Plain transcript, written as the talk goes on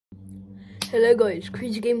Hello guys,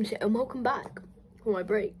 Crazy Games here, and welcome back from my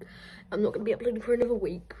break. I'm not going to be uploading for another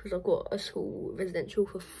week because I've got a school residential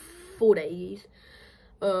for 4 days.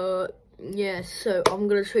 Yeah, so I'm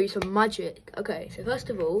going to show you some magic. Okay, so first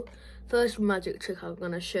of all, first magic trick I'm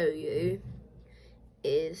going to show you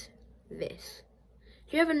is this.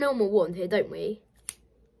 We have a normal wand here, don't we?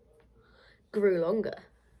 Grew longer.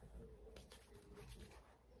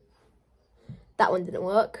 That one didn't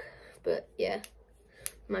work, but yeah,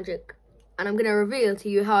 magic. And I'm going to reveal to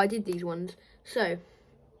you how I did these ones. So,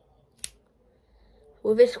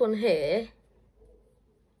 with this one here,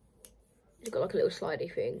 it's got like a little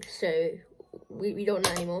slidey thing. So, we don't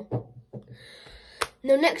know anymore.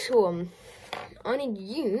 Now, next one. I need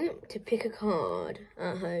you to pick a card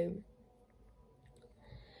at home.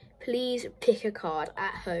 Please pick a card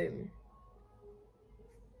at home.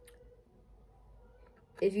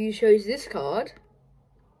 If you chose this card,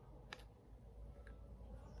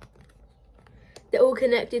 they're all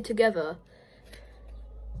connected together.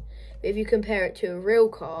 If you compare it to a real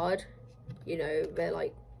card, you know, they're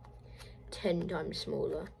like 10 times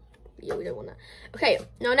smaller. Yeah, we don't want that. Okay,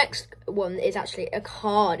 now next one is actually a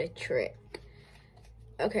card trick.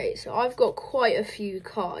 Okay, so I've got quite a few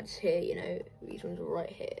cards here, you know, these ones are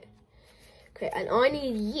right here. Okay, and I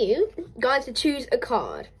need you guys to choose a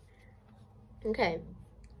card. Okay,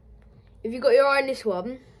 if you've got your eye on this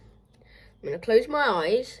one, I'm going to close my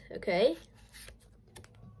eyes, okay?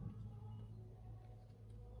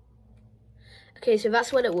 Okay, so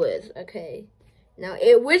that's what it was, okay. Now,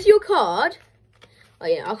 it was your card. Oh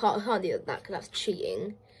yeah, I can't do that because that's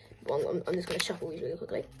cheating. Well, I'm just going to shuffle these really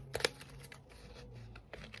quickly.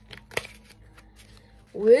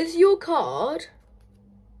 With your card,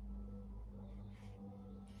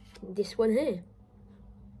 this one here.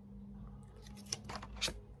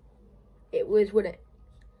 It was, wasn't it?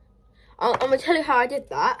 I'm going to tell you how I did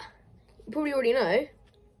that. You probably already know.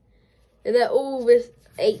 They're all with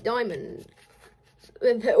 8 diamonds.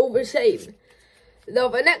 They're all the same. Now,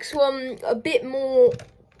 the next one, a bit more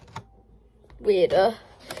weirder.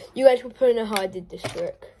 You guys will probably know how I did this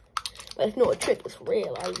trick. But it's not a trick, it's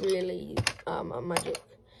real. I really am magic.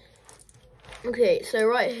 Okay, so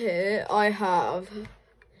right here, I have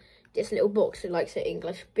this little box that likes an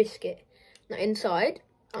English biscuit. Now, inside,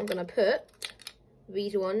 I'm going to put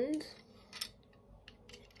these ones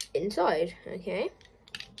inside, okay?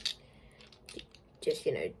 Just,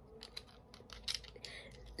 you know,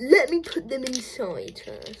 let me put them inside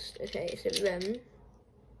first. Okay, so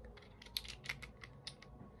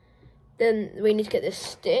then we need to get this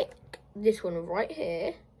stick, this one right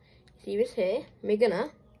here. See this here? We're gonna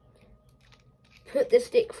put the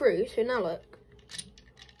stick through. So now look,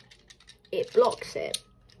 it blocks it.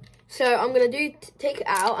 So I'm gonna take it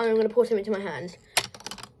out and I'm gonna pour some into my hands.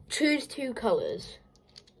 Choose 2 colours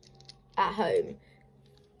at home.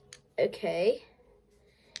 Okay.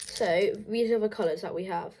 So, these are the colours that we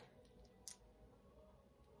have.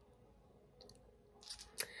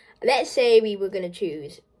 Let's say we were going to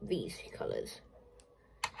choose these colours.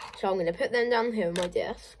 So, I'm going to put them down here on my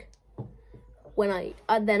desk.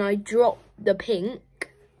 Then I drop the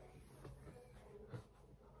pink.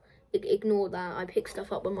 Ignore that, I pick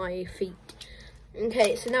stuff up with my feet.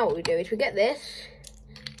 Okay, so now what we do is we get this.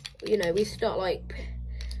 You know, we start like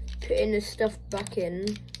putting this stuff back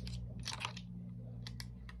in.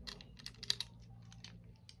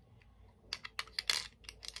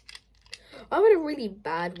 I had a really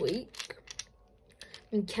bad week.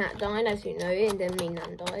 My cat died, as you know, and then me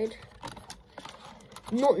nan died.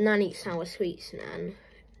 Not Nan Eats Sour Sweets Nan.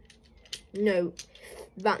 No,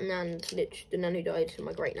 that Nan's literally the Nan who died, so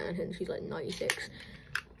my great Nan, and she's like 96.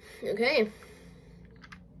 Okay.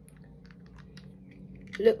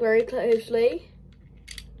 Look very closely.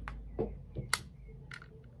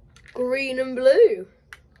 Green and blue.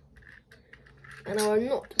 And I will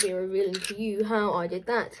not be revealing to you how I did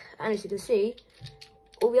that. And as you can see,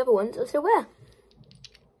 all the other ones are still there.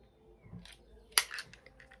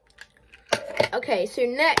 Okay, so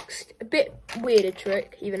next, a bit weirder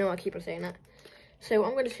trick, even though I keep on saying that. So what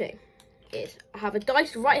I'm going to say is, I have a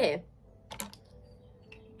dice right here.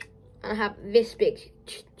 And I have this big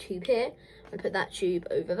tube here. And put that tube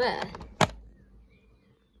over there.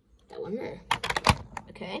 That one there.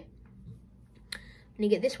 Okay. And you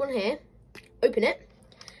get this one here. Open it,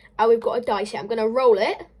 and we've got a dice here. I'm going to roll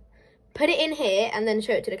it, put it in here, and then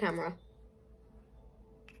show it to the camera.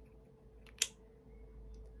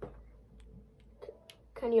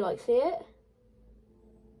 Can you, like, see it?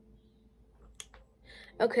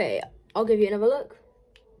 Okay, I'll give you another look.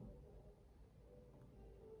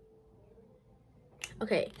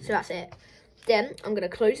 Okay, so that's it. Then, I'm going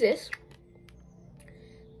to close this.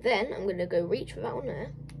 Then I'm gonna go reach for that one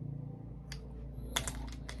there.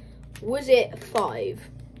 Was it 5?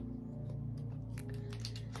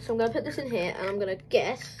 So I'm gonna put this in here and I'm gonna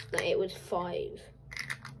guess that it was 5.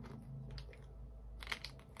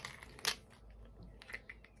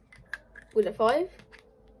 Was it 5?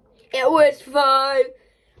 It was 5.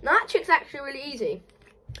 Now that trick's actually really easy.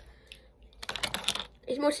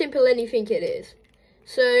 It's more simple than you think it is.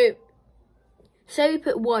 So, say we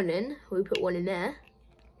put 1 in, we put 1 in there.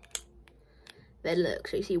 Then look,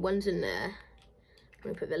 so you see 1's in there. I'm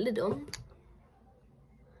gonna put the lid on.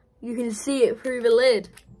 You can see it through the lid.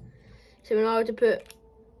 So when I were to put,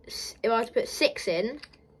 if I were to put 6 in,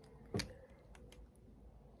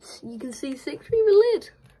 you can see 6 through the lid.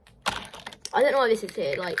 I don't know why this is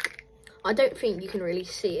here. Like, I don't think you can really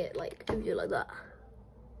see it. Like, if you do like that.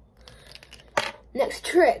 Next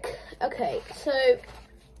trick. Okay, so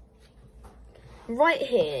right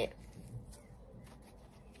here,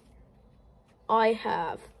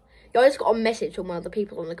 I just got a message from one of the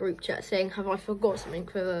people on the group chat saying, have I forgot something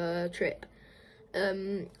for the trip?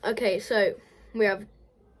 Okay, so we have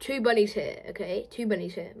 2 bunnies here, okay? 2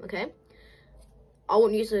 bunnies here, okay? I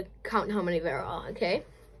want you to count how many there are, okay?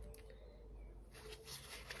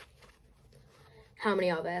 How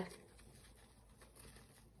many are there?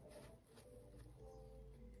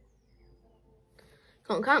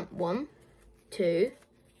 Can't count. 1, 2,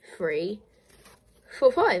 3,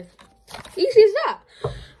 4, 5. Easy as that.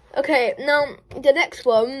 Okay, now the next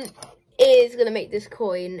one is gonna make this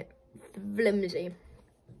coin flimsy.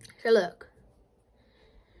 So look,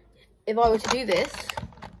 if I were to do this,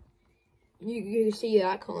 you can see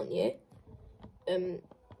that, can't you?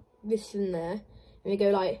 This in there, and we go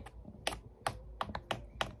like.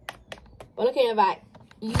 By looking at that,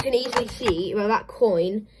 you can easily see that that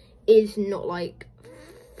coin is not like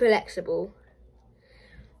flexible.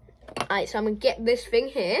 Alright, so I'm gonna get this thing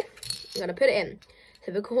here. I'm gonna put it in.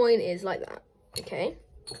 So the coin is like that. Okay.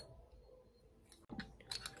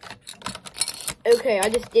 Okay, I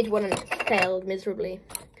just did one and it failed miserably.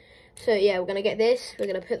 So yeah, we're gonna get this. We're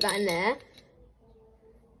gonna put that in there.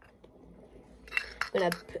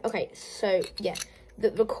 Okay, so yeah,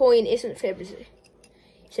 the coin isn't flimsy.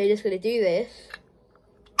 So you're just gonna do this.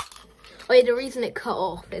 Oh yeah, the reason it cut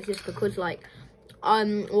off is just because like,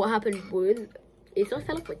 what happened was, I fell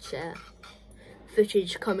off my chair.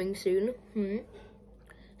 Footage coming soon.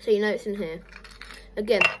 So you know it's in here.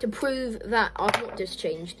 Again, to prove that I've not just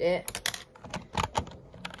changed it.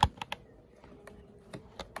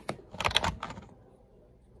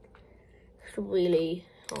 It's really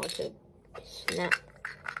hard to snap.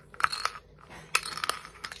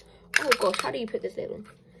 Oh gosh, how do you put this lid on?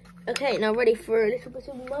 Okay, now ready for a little bit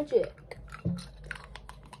of magic.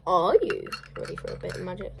 Are you ready for a bit of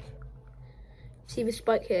magic? See the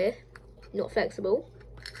spike here? Not flexible.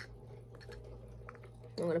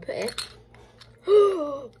 I'm gonna put it.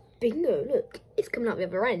 Bingo, look, it's coming out the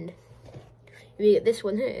other end. If you get this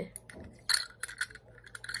one here,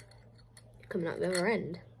 coming out the other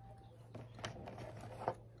end.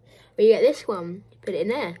 But you get this one, put it in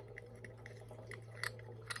there.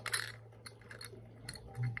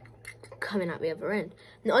 Coming out the other end.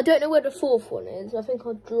 Now, I don't know where the 4th one is. I think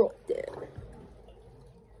I dropped it.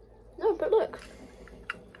 No, but look.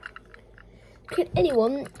 Can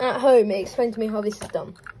anyone at home explain to me how this is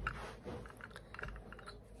done?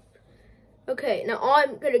 Okay, now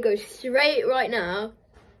I'm going to go straight right now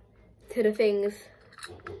to the things.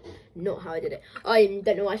 Not how I did it. I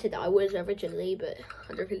don't know why I said that I was originally, but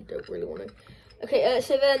I don't really want to. Okay,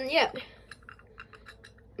 so then, yeah.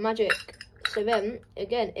 Magic. So then,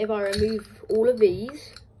 again, if I remove all of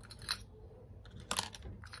these.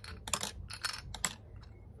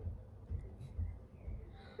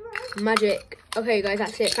 Magic. Okay, guys,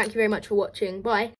 that's it. Thank you very much for watching. Bye.